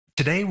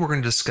Today we're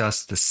going to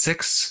discuss the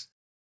 6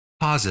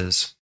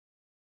 causes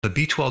of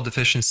B12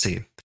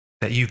 deficiency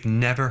that you've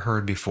never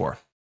heard before.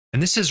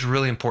 And this is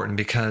really important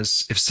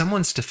because if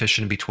someone's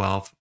deficient in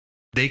B12,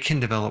 they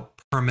can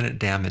develop permanent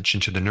damage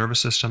into the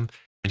nervous system,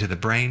 into the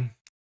brain.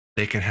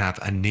 They can have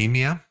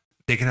anemia.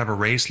 They can have a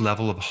raised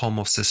level of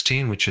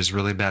homocysteine, which is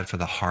really bad for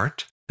the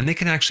heart. And they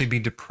can actually be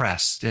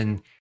depressed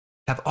and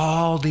have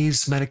all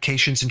these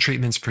medications and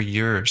treatments for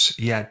years,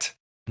 yet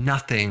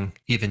nothing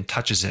even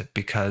touches it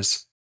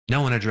because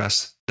no one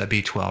addressed the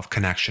B12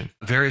 connection.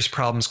 Various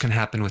problems can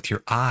happen with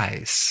your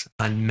eyes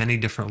on many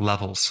different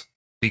levels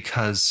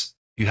because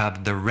you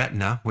have the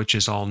retina, which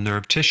is all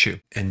nerve tissue,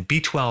 and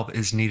B12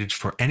 is needed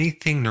for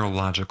anything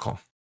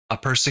neurological. A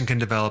person can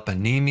develop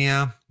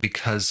anemia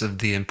because of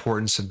the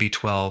importance of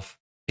B12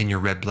 in your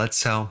red blood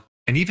cell,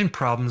 and even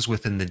problems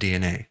within the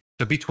DNA.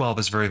 So B12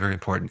 is very, very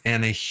important,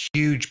 and a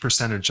huge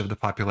percentage of the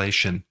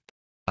population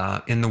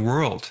in the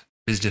world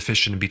is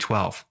deficient in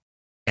B12.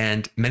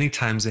 And many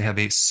times they have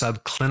a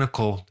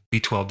subclinical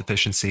B12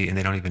 deficiency and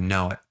they don't even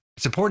know it.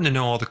 It's important to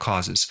know all the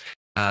causes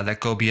that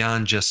go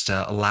beyond just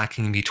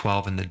lacking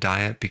B12 in the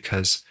diet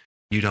because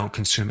you don't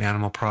consume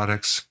animal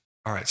products.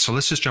 All right, so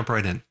let's just jump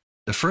right in.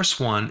 The first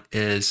one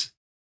is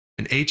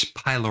an H.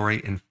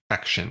 pylori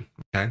infection.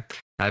 Okay,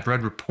 I've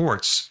read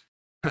reports,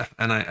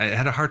 and I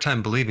had a hard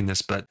time believing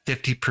this, but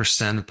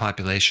 50% of the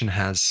population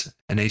has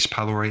an H.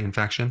 pylori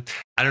infection.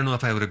 I don't know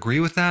if I would agree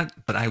with that,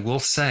 but I will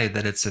say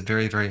that it's a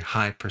very, very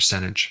high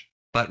percentage.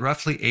 But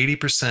roughly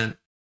 80%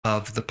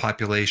 of the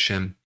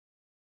population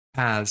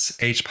has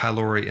H.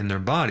 pylori in their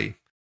body.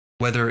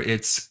 Whether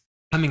it's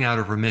coming out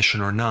of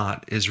remission or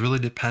not is really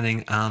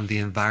depending on the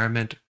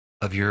environment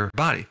of your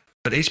body.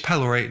 But H.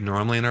 pylori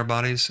normally in our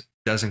bodies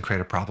doesn't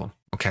create a problem,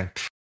 okay?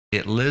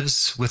 It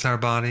lives with our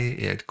body,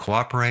 it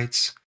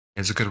cooperates,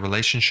 has a good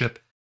relationship,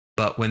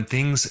 but when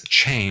things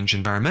change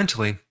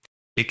environmentally,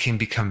 it can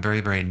become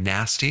very, very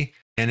nasty,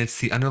 and it's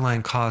the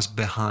underlying cause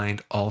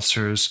behind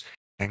ulcers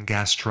and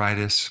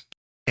gastritis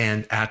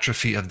and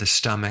atrophy of the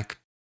stomach.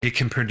 It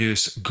can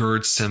produce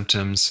GERD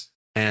symptoms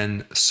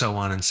and so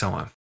on and so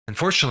on.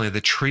 Unfortunately,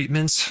 the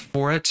treatments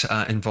for it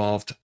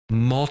involved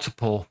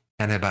multiple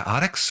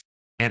antibiotics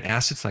and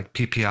acids like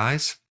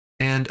PPIs.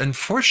 And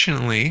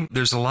unfortunately,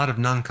 there's a lot of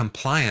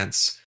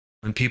non-compliance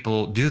when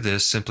people do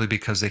this simply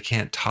because they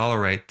can't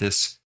tolerate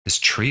this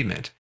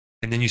treatment.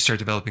 And then you start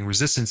developing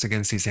resistance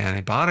against these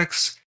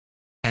antibiotics.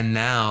 And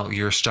now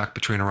you're stuck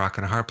between a rock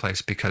and a hard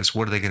place because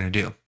what are they going to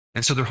do?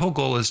 And so their whole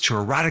goal is to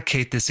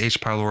eradicate this H.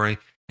 pylori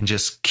and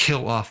just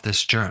kill off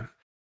this germ,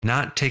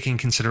 not taking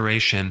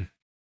consideration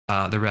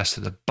the rest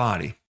of the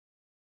body.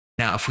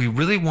 Now, if we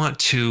really want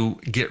to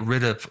get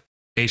rid of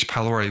H.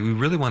 pylori, we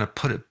really want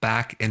to put it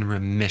back in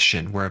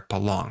remission where it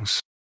belongs.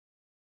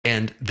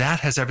 And that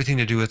has everything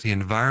to do with the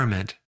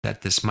environment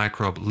that this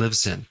microbe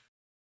lives in.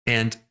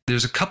 And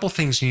there's a couple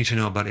things you need to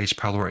know about H.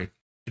 pylori.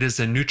 It is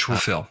a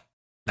neutrophil.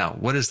 Now,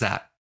 what is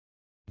that?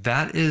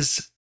 That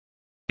is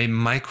a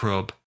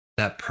microbe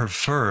that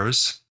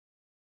prefers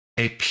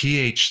a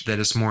pH that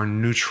is more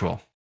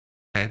neutral,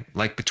 okay?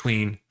 Like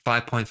between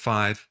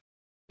 5.5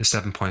 to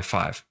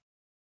 7.5,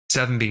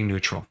 7 being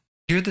neutral.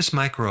 Here, this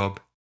microbe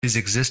is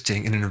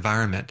existing in an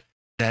environment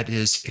that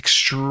is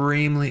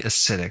extremely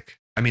acidic.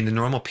 I mean, the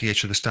normal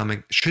pH of the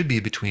stomach should be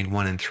between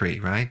 1 and 3,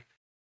 right?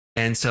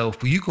 And so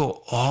if you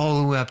go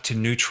all the way up to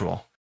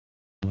neutral,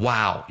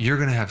 wow, you're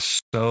going to have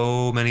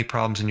so many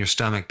problems in your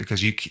stomach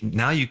because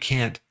now you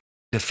can't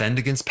defend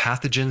against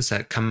pathogens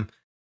that come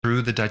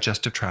through the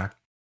digestive tract.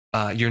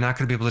 You're not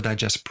going to be able to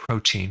digest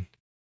protein.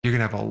 You're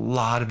going to have a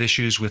lot of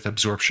issues with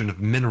absorption of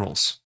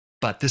minerals.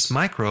 But this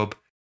microbe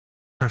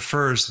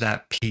prefers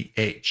that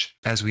pH.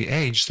 As we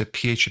age, the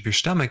pH of your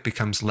stomach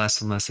becomes less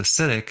and less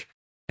acidic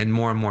and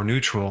more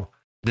neutral.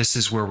 This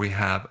is where we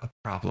have a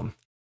problem.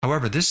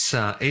 However, this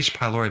H.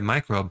 pylori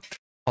microbe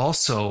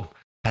also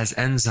has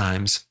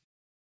enzymes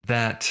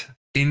that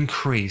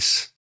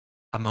increase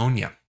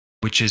ammonia,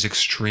 which is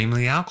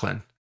extremely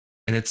alkaline,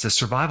 and it's a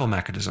survival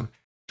mechanism.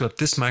 So if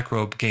this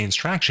microbe gains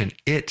traction,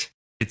 it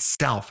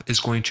itself is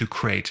going to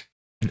create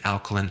an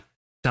alkaline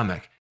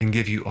stomach and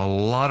give you a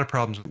lot of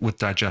problems with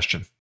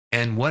digestion.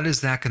 And what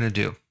is that going to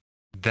do?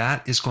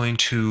 That is going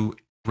to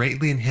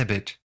greatly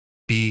inhibit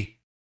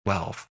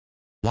B12.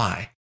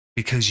 Why?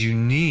 Because you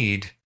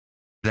need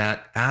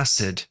that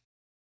acid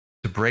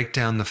to break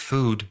down the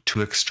food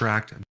to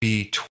extract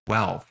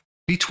B12.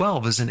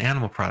 B12 is in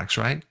animal products,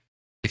 right?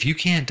 If you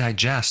can't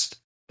digest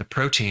the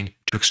protein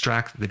to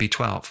extract the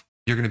B12,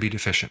 you're going to be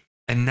deficient.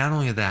 And not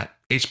only that,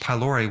 H.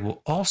 pylori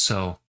will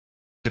also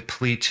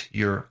deplete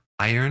your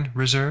iron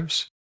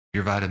reserves,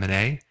 your vitamin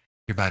A,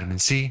 your vitamin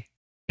C,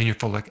 and your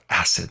folic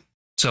acid.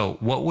 So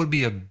what would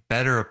be a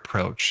better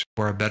approach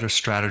or a better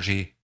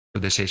strategy for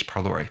this H.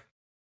 pylori?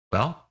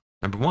 Well,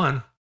 number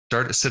one,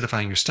 start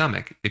acidifying your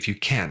stomach if you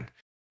can.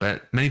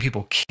 But many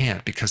people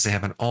can't because they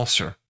have an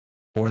ulcer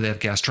or they have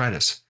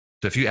gastritis.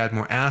 So if you add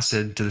more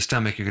acid to the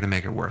stomach, you're going to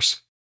make it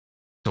worse.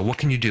 So what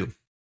can you do?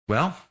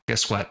 Well,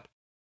 guess what?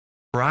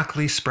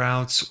 Broccoli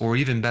sprouts, or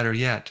even better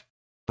yet,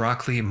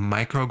 broccoli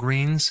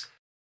microgreens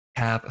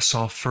have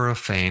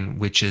sulforaphane,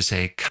 which is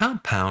a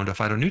compound, a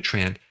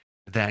phytonutrient,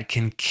 that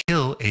can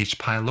kill H.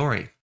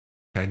 pylori.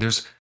 Okay,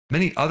 there's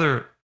many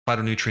other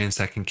phytonutrients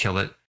that can kill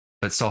it,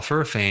 but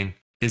sulforaphane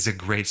is a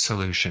great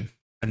solution.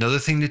 Another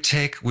thing to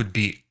take would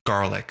be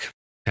garlic.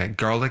 Okay,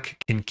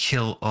 garlic can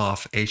kill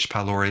off H.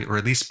 pylori, or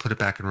at least put it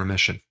back in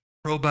remission.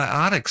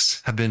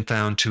 Probiotics have been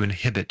found to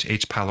inhibit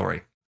H.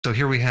 pylori. So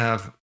here we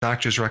have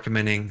doctors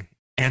recommending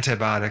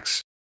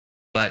antibiotics,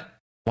 but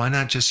why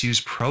not just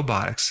use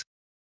probiotics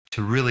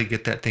to really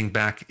get that thing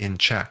back in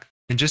check?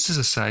 And just as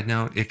a side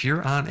note, if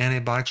you're on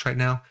antibiotics right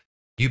now,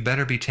 you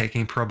better be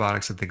taking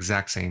probiotics at the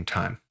exact same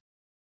time,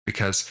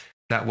 because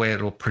that way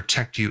it'll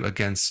protect you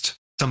against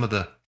some of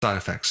the side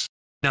effects.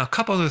 Now, a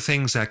couple other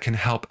things that can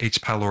help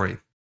H. pylori.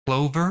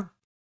 Clover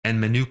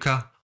and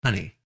Manuka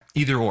honey,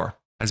 either or,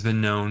 has been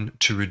known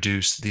to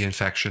reduce the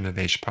infection of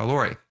H.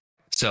 pylori.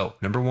 So,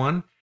 number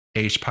one,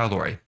 H.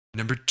 pylori.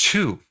 Number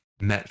two,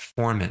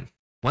 Metformin.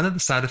 One of the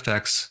side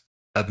effects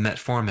of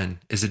Metformin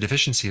is a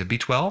deficiency of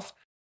B12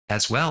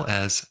 as well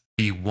as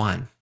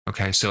B1.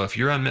 Okay, so if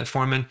you're on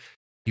Metformin,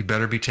 you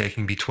better be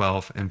taking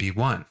B12 and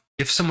B1.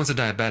 If someone's a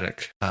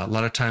diabetic, a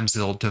lot of times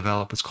they'll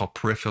develop what's called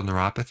peripheral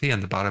neuropathy on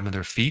the bottom of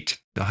their feet.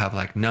 They'll have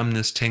like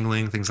numbness,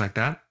 tingling, things like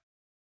that.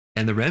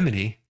 And the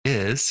remedy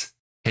is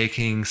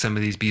taking some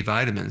of these B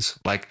vitamins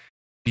like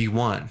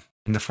B1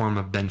 in the form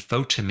of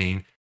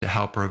benfotiamine to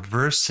help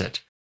reverse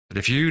it. But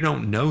if you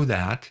don't know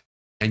that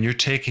and you're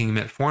taking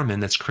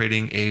metformin, that's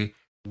creating a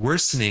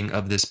worsening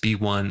of this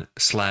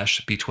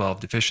B1/B12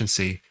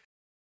 deficiency,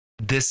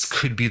 this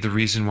could be the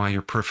reason why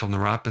your peripheral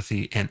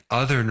neuropathy and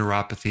other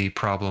neuropathy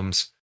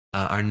problems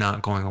are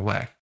not going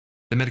away.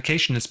 The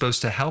medication that's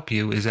supposed to help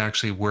you is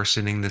actually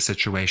worsening the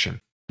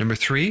situation. Number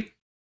three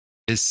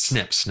is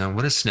SNPs. Now,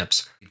 what is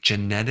SNPs?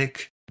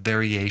 Genetic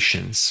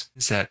variations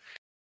that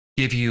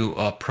give you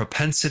a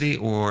propensity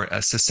or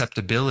a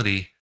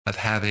susceptibility of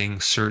having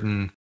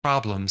certain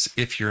problems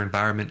if your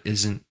environment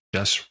isn't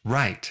just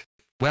right.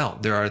 Well,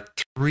 there are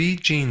three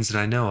genes that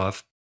I know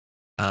of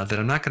that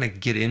I'm not going to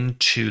get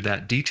into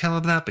that detail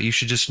of that, but you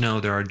should just know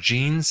there are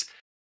genes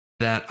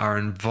that are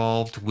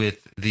involved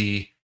with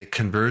the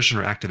conversion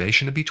or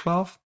activation of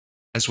B12,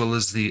 as well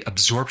as the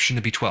absorption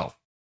of B12.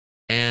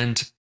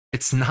 And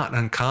it's not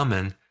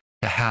uncommon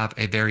to have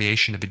a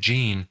variation of a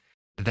gene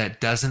that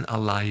doesn't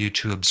allow you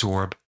to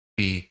absorb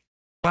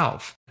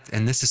B12.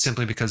 And this is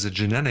simply because the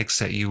genetics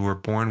that you were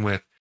born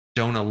with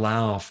don't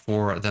allow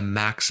for the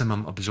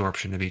maximum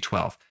absorption of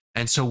B12.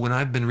 And so when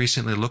I've been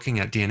recently looking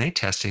at DNA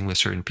testing with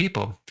certain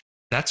people,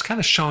 that's kind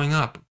of showing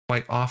up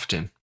quite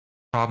often,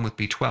 problem with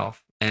B12,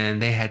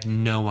 and they had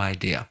no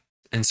idea.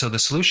 And so the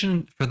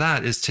solution for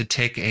that is to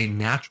take a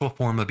natural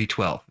form of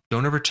B12.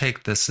 Don't ever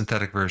take the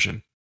synthetic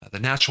version.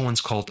 The natural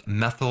one's called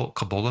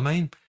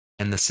methylcobalamin,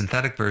 and the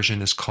synthetic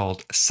version is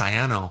called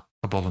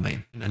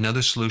cyanocobalamin.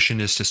 Another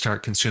solution is to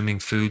start consuming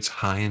foods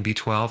high in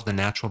B12, the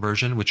natural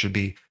version, which would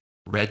be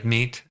red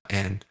meat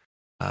and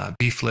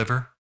beef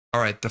liver. All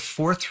right, the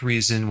fourth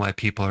reason why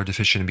people are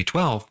deficient in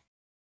B12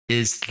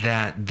 is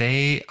that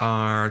they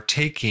are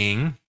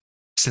taking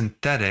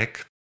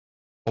synthetic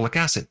folic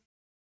acid,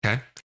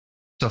 okay?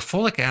 So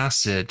folic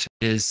acid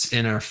is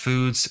in our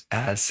foods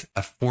as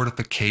a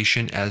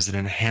fortification, as an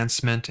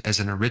enhancement, as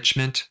an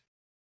enrichment.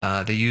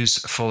 They use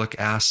folic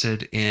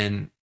acid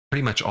in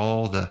pretty much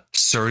all the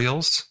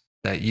cereals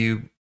that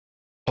you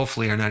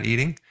hopefully are not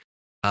eating.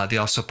 They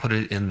also put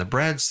it in the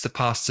breads, the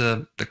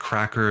pasta, the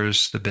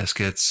crackers, the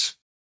biscuits,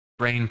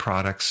 grain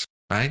products,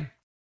 right?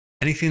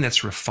 Anything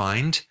that's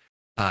refined.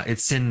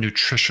 It's in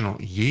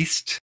nutritional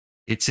yeast.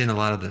 It's in a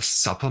lot of the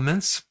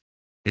supplements.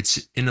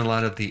 It's in a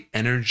lot of the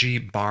energy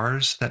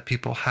bars that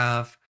people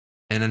have.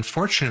 And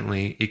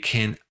unfortunately, it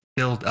can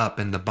build up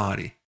in the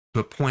body to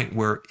a point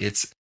where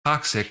it's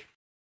toxic,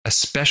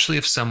 especially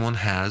if someone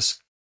has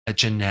a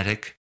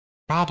genetic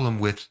problem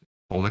with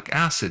folic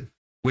acid,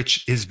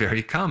 which is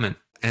very common.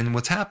 And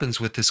what happens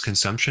with this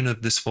consumption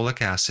of this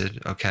folic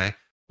acid, okay,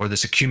 or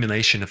this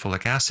accumulation of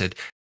folic acid,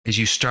 is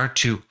you start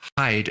to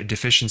hide a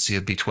deficiency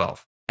of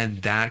B12.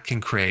 And that can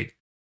create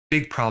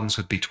big problems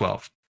with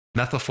B12.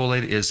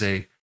 Methylfolate is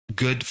a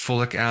good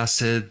folic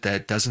acid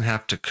that doesn't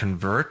have to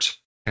convert,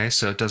 okay,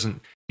 so it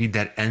doesn't need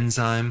that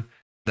enzyme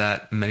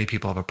that many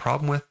people have a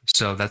problem with.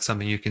 So that's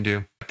something you can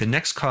do. The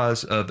next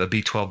cause of a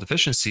B12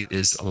 deficiency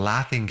is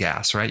laughing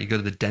gas, right? You go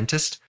to the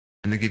dentist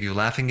and they give you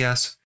laughing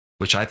gas,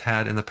 which I've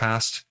had in the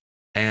past,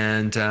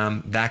 and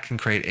that can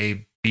create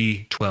a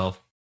B12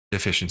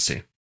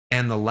 deficiency.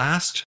 And the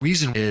last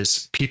reason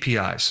is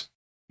PPIs.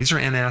 These are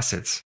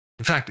antacids.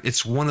 In fact,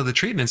 it's one of the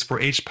treatments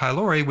for H.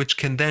 pylori, which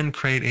can then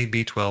create a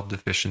B12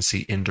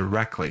 deficiency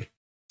indirectly.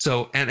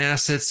 So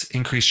antacids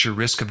increase your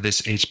risk of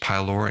this H.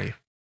 pylori.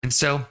 And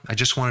so I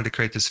just wanted to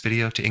create this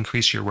video to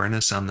increase your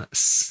awareness on the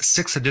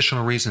 6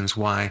 additional reasons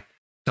why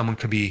someone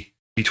could be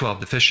B12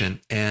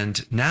 deficient.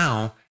 And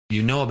now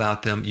you know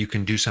about them, you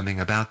can do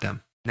something about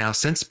them. Now,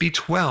 since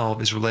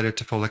B12 is related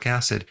to folic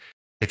acid,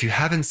 if you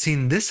haven't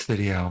seen this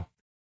video,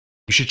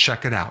 you should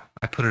check it out.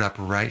 I put it up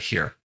right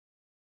here.